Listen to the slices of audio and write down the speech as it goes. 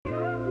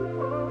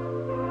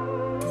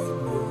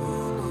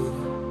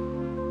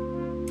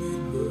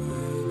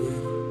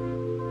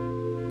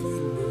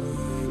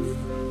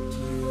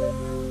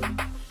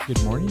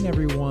Good morning,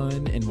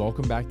 everyone, and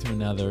welcome back to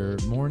another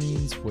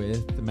Mornings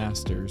with the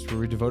Masters,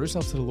 where we devote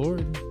ourselves to the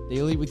Lord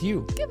daily with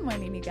you. Good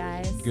morning, you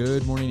guys.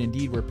 Good morning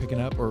indeed. We're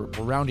picking up, or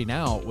we're rounding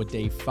out with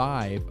day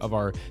 5 of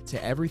our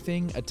To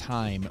Everything a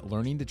Time,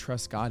 Learning to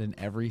Trust God in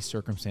Every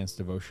Circumstance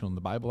devotional in the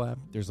Bible app.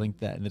 There's a link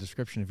to that in the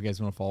description if you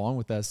guys want to follow along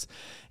with us.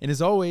 And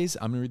as always,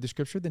 I'm going to read the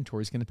scripture, then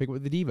Tori's going to pick up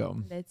with the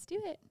Devo. Let's do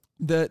it.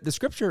 The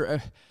scripture,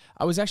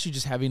 I was actually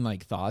just having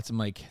thoughts. I'm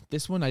like,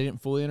 this one I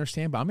didn't fully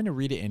understand, but I'm going to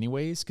read it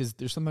anyways because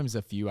there's sometimes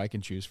a few I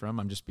can choose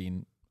from. I'm just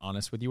being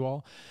honest with you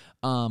all.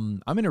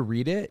 I'm going to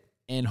read it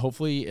and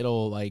hopefully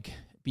it'll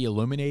be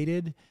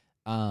illuminated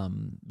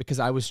because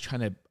I was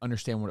trying to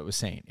understand what it was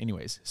saying.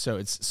 Anyways, so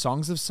it's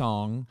Songs of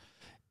Song,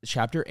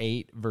 chapter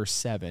 8, verse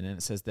 7, and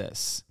it says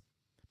this: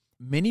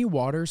 Many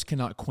waters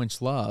cannot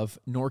quench love,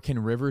 nor can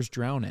rivers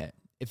drown it.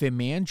 If a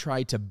man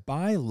tried to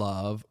buy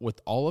love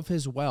with all of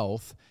his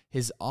wealth,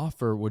 his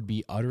offer would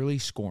be utterly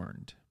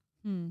scorned.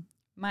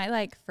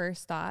 My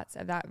first thoughts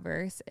of that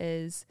verse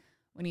is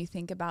when you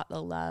think about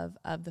the love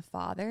of the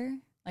Father,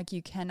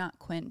 you cannot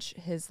quench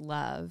his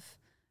love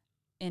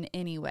in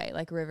any way.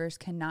 Rivers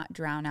cannot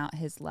drown out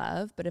his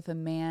love. But if a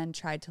man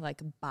tried to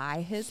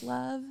buy his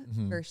love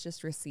versus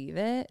just receive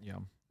it,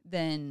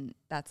 then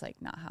that's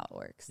not how it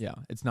works. Yeah,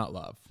 it's not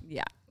love.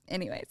 Yeah.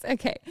 Anyways,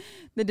 okay.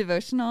 The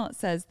devotional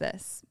says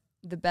this: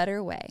 the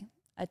better way,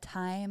 a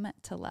time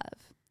to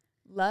love.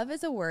 Love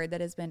is a word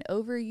that has been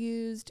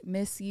overused,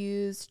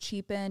 misused,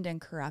 cheapened,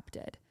 and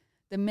corrupted.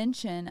 The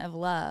mention of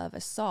love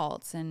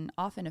assaults and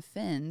often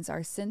offends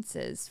our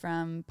senses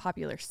from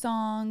popular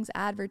songs,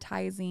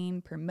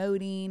 advertising,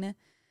 promoting,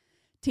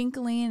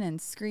 tinkling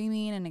and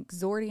screaming and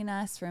exhorting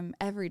us from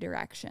every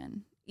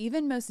direction.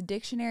 Even most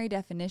dictionary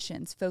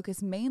definitions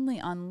focus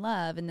mainly on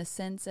love in the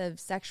sense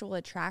of sexual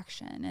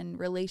attraction and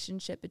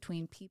relationship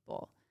between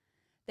people.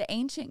 The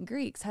ancient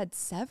Greeks had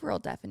several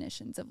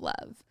definitions of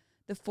love.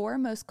 The 4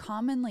 most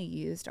commonly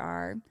used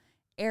are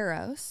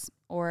eros,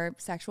 or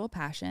sexual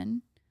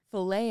passion;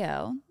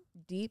 phileo,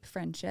 deep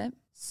friendship;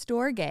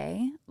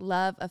 storge,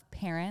 love of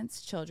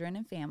parents, children,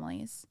 and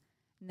families;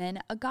 and then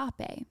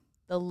agape,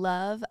 the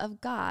love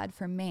of God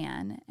for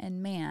man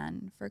and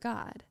man for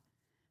God.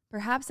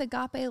 Perhaps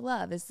agape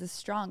love is the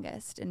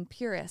strongest and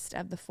purest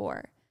of the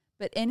 4,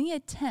 but any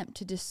attempt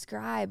to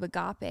describe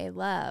agape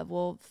love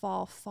will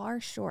fall far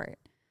short.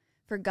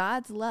 For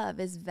God's love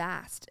is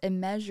vast,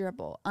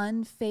 immeasurable,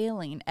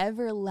 unfailing,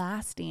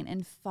 everlasting,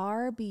 and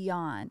far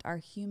beyond our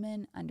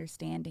human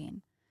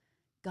understanding.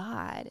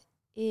 God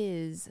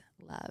is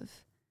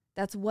love.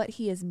 That's what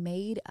he is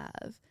made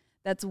of.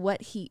 That's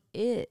what he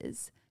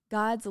is.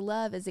 God's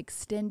love is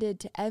extended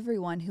to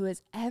everyone who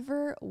has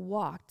ever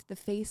walked the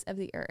face of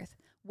the earth,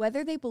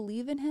 whether they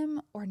believe in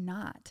him or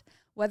not,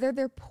 whether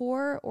they're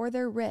poor or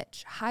they're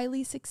rich,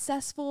 highly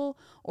successful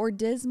or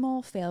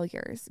dismal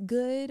failures,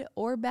 good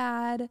or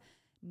bad,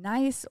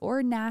 nice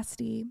or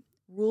nasty,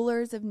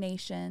 rulers of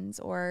nations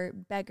or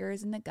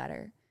beggars in the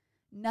gutter.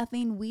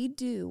 Nothing we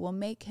do will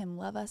make him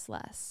love us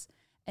less,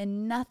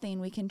 and nothing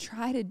we can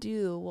try to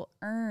do will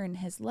earn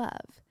his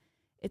love.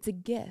 It's a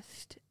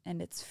gift, and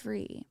it's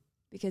free,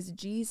 because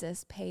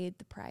Jesus paid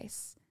the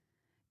price.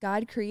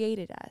 God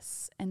created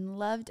us and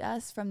loved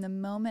us from the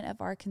moment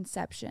of our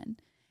conception,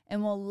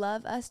 and will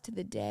love us to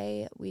the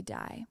day we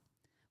die.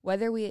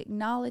 Whether we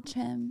acknowledge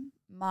him,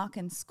 mock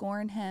and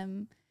scorn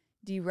him,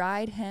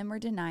 deride him or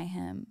deny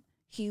him,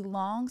 he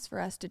longs for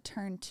us to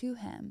turn to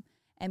him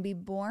and be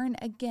born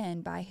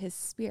again by his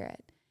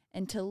Spirit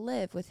and to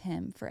live with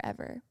him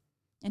forever.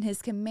 And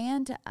his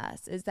command to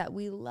us is that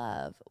we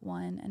love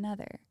one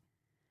another.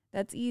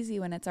 That's easy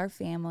when it's our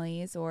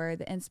families or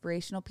the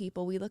inspirational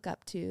people we look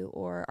up to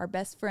or our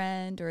best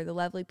friend or the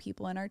lovely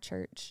people in our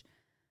church.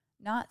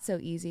 Not so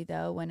easy,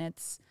 though, when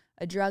it's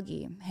a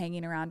druggie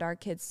hanging around our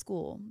kids'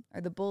 school,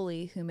 or the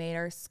bully who made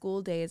our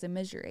school days a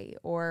misery,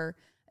 or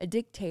a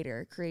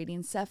dictator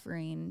creating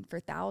suffering for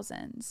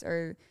thousands,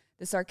 or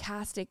the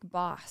sarcastic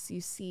boss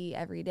you see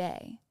every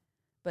day,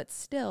 but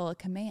still a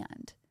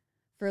command.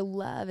 For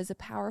love is a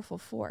powerful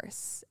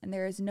force, and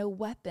there is no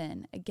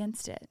weapon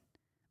against it.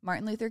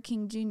 Martin Luther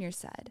King Jr.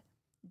 said,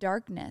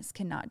 "Darkness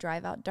cannot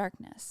drive out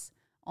darkness.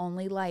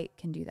 Only light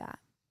can do that.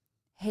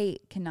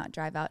 Hate cannot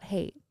drive out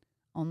hate.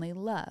 Only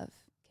love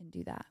can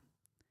do that."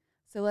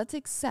 So let's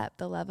accept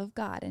the love of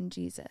God in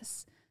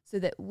Jesus, so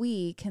that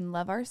we can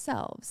love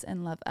ourselves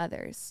and love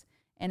others,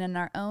 and in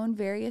our own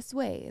various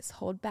ways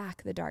hold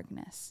back the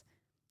darkness.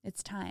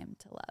 It's time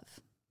to love.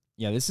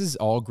 Yeah, this is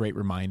all great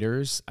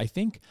reminders. I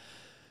think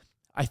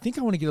I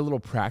want to get a little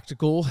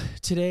practical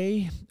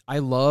today. I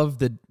love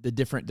the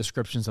different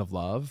descriptions of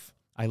love.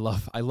 I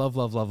love,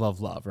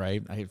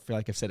 right? I feel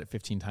like I've said it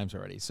 15 times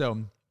already.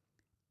 So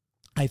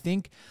I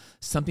think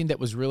something that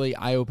was really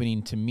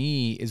eye-opening to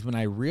me is when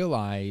I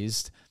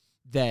realized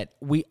that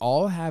we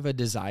all have a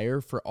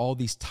desire for all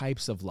these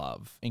types of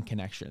love and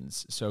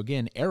connections. So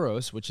again,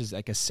 eros, which is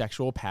like a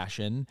sexual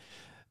passion.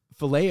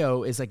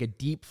 Phileo is like a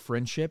deep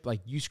friendship,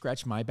 like you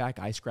scratch my back,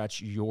 I scratch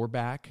your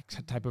back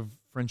type of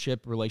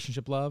friendship,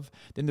 relationship love.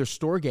 Then there's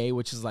storge,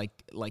 which is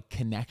like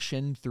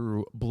connection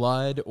through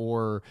blood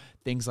or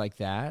things like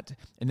that.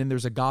 And then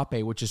there's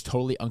agape, which is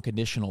totally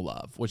unconditional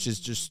love, which is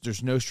just,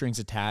 there's no strings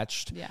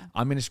attached. Yeah.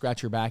 I'm going to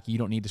scratch your back. You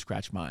don't need to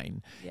scratch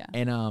mine. Yeah.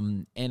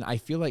 And I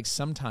feel like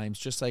sometimes,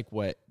 just like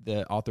what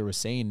the author was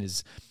saying,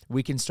 is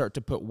we can start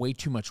to put way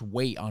too much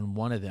weight on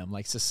one of them.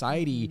 Like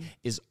society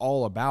is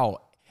all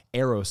about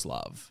eros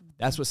love.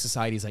 That's what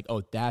society is like.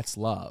 Oh, that's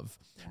love.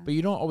 Yeah. But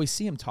you don't always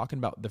see them talking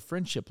about the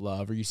friendship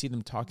love, or you see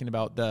them talking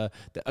about the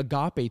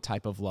agape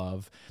type of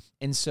love.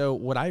 And so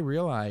what I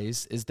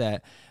realized is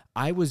that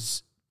I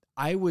was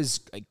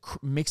like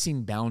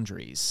mixing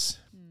boundaries.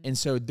 And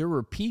so there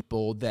were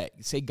people that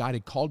say God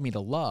had called me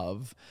to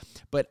love,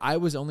 but I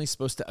was only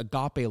supposed to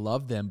agape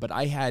love them, but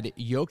I had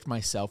yoked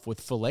myself with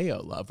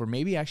phileo love, or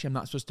maybe actually I'm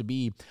not supposed to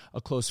be a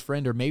close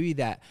friend, or maybe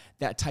that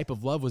type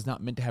of love was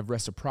not meant to have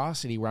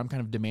reciprocity where I'm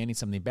kind of demanding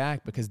something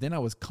back, because then I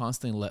was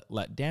constantly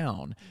let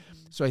down.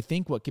 So I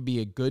think what could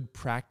be a good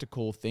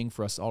practical thing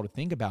for us all to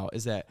think about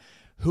is that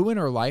who in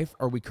our life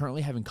are we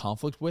currently having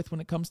conflict with when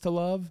it comes to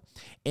love?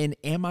 And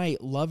am I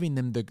loving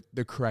them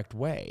the correct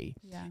way?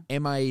 Yeah.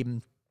 Am I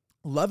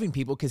loving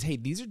people because, hey,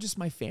 these are just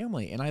my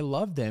family and I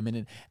love them,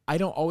 and I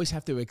don't always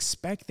have to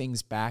expect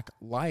things back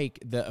like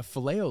the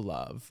phileo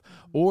love?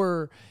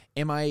 Or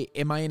am I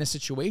in a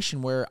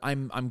situation where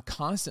I'm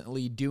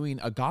constantly doing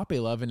agape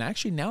love, and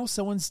actually now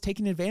someone's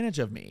taking advantage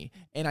of me,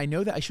 and I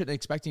know that I shouldn't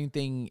expect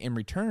anything in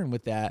return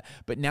with that,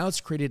 but now it's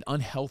created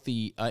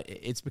unhealthy,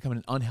 it's become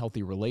an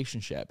unhealthy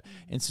relationship.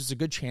 And so it's a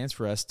good chance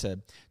for us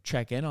to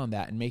check in on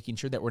that and making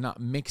sure that we're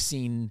not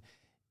mixing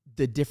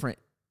the different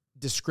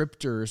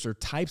descriptors or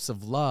types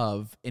of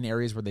love in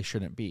areas where they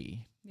shouldn't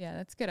be. Yeah,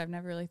 that's good. I've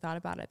never really thought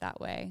about it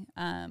that way.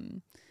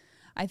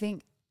 I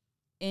think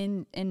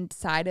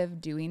inside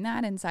of doing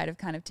that, inside of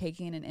kind of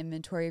taking an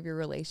inventory of your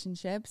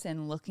relationships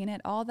and looking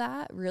at all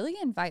that, really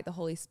invite the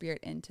Holy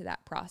Spirit into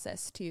that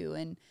process too.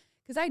 And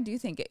because I do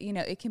think,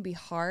 it can be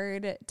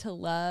hard to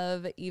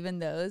love even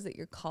those that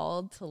you're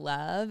called to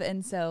love.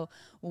 And so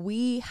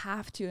we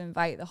have to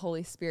invite the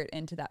Holy Spirit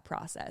into that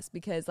process,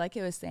 because like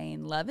it was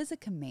saying, love is a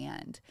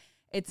command.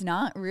 It's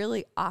not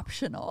really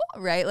optional,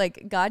 right?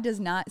 Like God does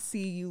not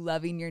see you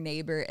loving your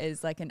neighbor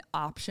as like an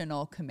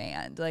optional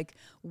command. Like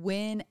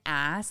when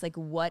asked, like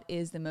what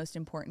is the most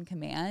important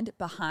command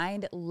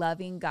behind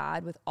loving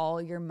God with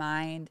all your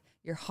mind,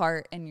 your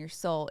heart, and your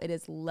soul, it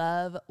is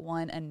love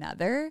one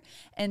another.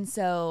 And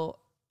so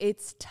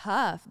it's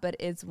tough, but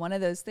it's one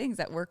of those things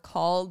that we're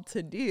called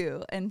to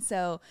do. And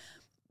so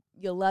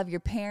you'll love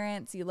your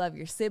parents, you love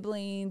your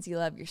siblings, you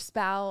love your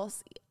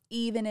spouse.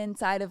 Even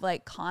inside of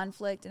like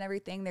conflict and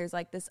everything, there's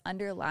like this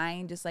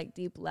underlying just like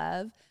deep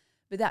love.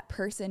 But that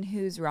person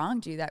who's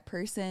wronged you, that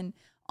person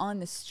on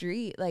the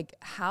street, like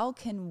how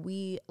can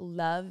we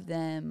love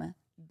them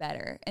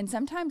better? And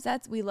sometimes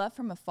we love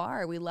from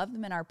afar. We love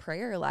them in our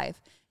prayer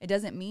life. It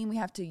doesn't mean we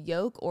have to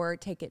yoke or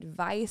take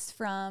advice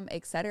from,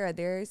 etc.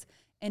 There's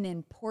an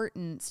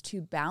importance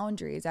to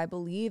boundaries. I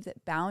believe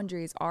that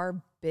boundaries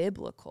are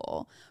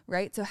biblical,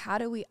 right? So how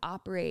do we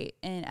operate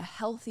in a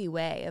healthy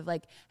way of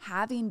like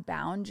having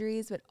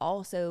boundaries, but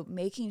also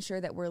making sure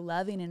that we're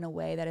loving in a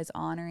way that is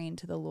honoring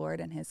to the Lord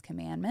and his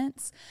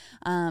commandments?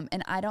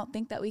 And I don't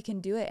think that we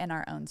can do it in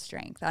our own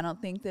strength. I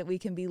don't think that we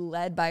can be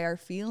led by our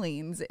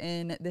feelings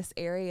in this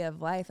area of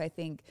life. I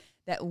think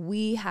that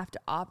we have to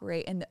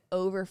operate in the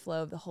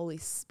overflow of the Holy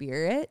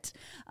Spirit.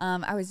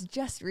 I was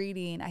just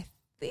reading, I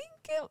think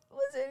it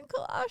was in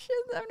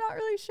Colossians, I'm not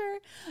really sure.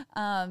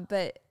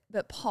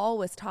 But Paul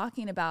was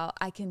talking about,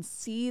 I can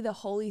see the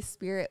Holy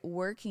Spirit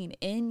working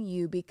in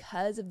you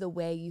because of the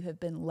way you have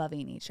been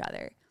loving each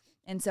other.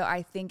 And so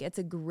I think it's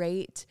a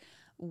great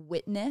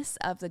witness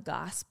of the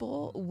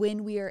gospel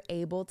when we are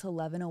able to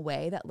love in a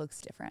way that looks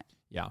different.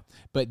 Yeah.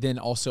 But then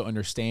also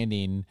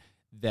understanding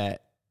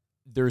that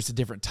there's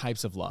different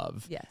types of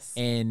love. Yes.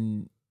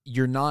 And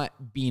you're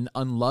not being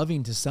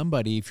unloving to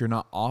somebody if you're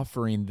not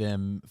offering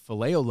them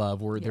phileo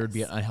love, where there'd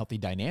be an unhealthy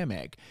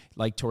dynamic.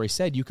 Like Tori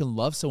said, you can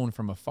love someone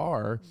from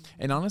afar.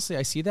 And honestly,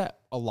 I see that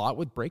a lot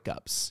with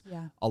breakups.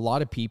 Yeah. A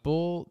lot of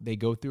people, they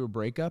go through a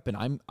breakup,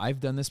 and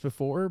I've done this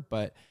before,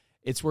 but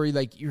it's where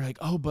you're like,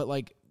 oh, but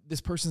like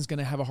this person's going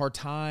to have a hard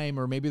time,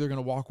 or maybe they're going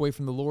to walk away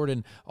from the Lord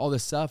and all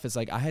this stuff. It's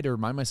like, I had to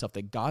remind myself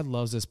that God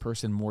loves this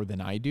person more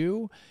than I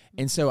do.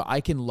 And so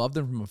I can love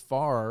them from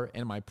afar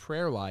in my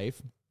prayer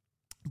life,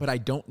 but I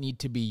don't need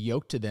to be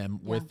yoked to them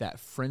with that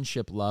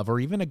friendship love or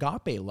even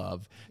agape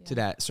love to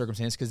that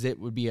circumstance, because it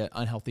would be an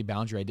unhealthy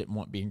boundary I didn't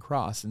want being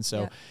crossed. And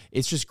so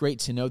it's just great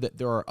to know that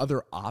there are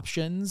other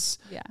options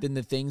than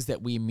the things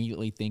that we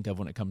immediately think of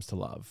when it comes to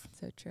love.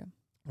 So true.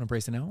 Want to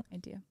praise the now? I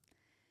do.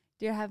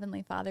 Dear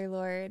Heavenly Father,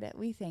 Lord,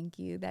 we thank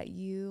you that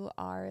you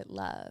are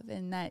love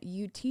and that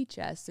you teach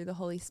us through the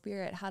Holy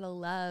Spirit how to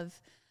love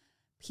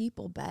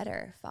people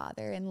better,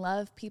 Father, and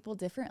love people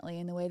differently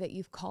in the way that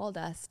you've called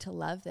us to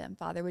love them.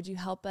 Father, would you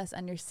help us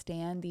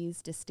understand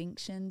these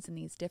distinctions and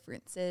these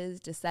differences,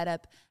 to set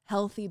up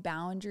healthy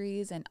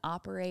boundaries and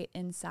operate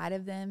inside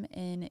of them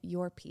in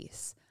your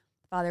peace.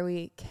 Father,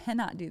 we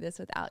cannot do this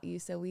without you,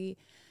 so we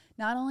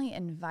not only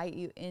invite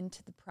you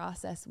into the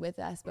process with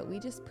us, but we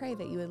just pray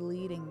that you would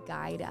lead and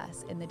guide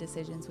us in the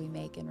decisions we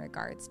make in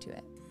regards to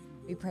it.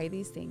 We pray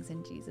these things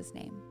in Jesus'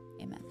 name.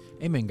 Amen.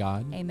 Amen,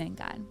 God. Amen,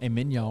 God.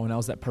 Amen, y'all. And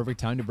now's that perfect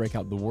time to break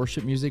out the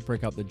worship music,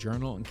 break out the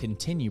journal, and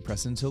continue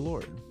pressing to the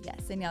Lord. Yes,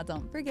 and y'all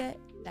don't forget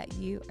that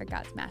you are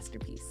God's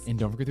masterpiece. And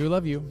don't forget we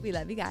love you. We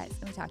love you guys,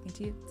 and we're talking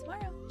to you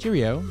tomorrow.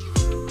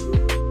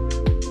 Cheerio.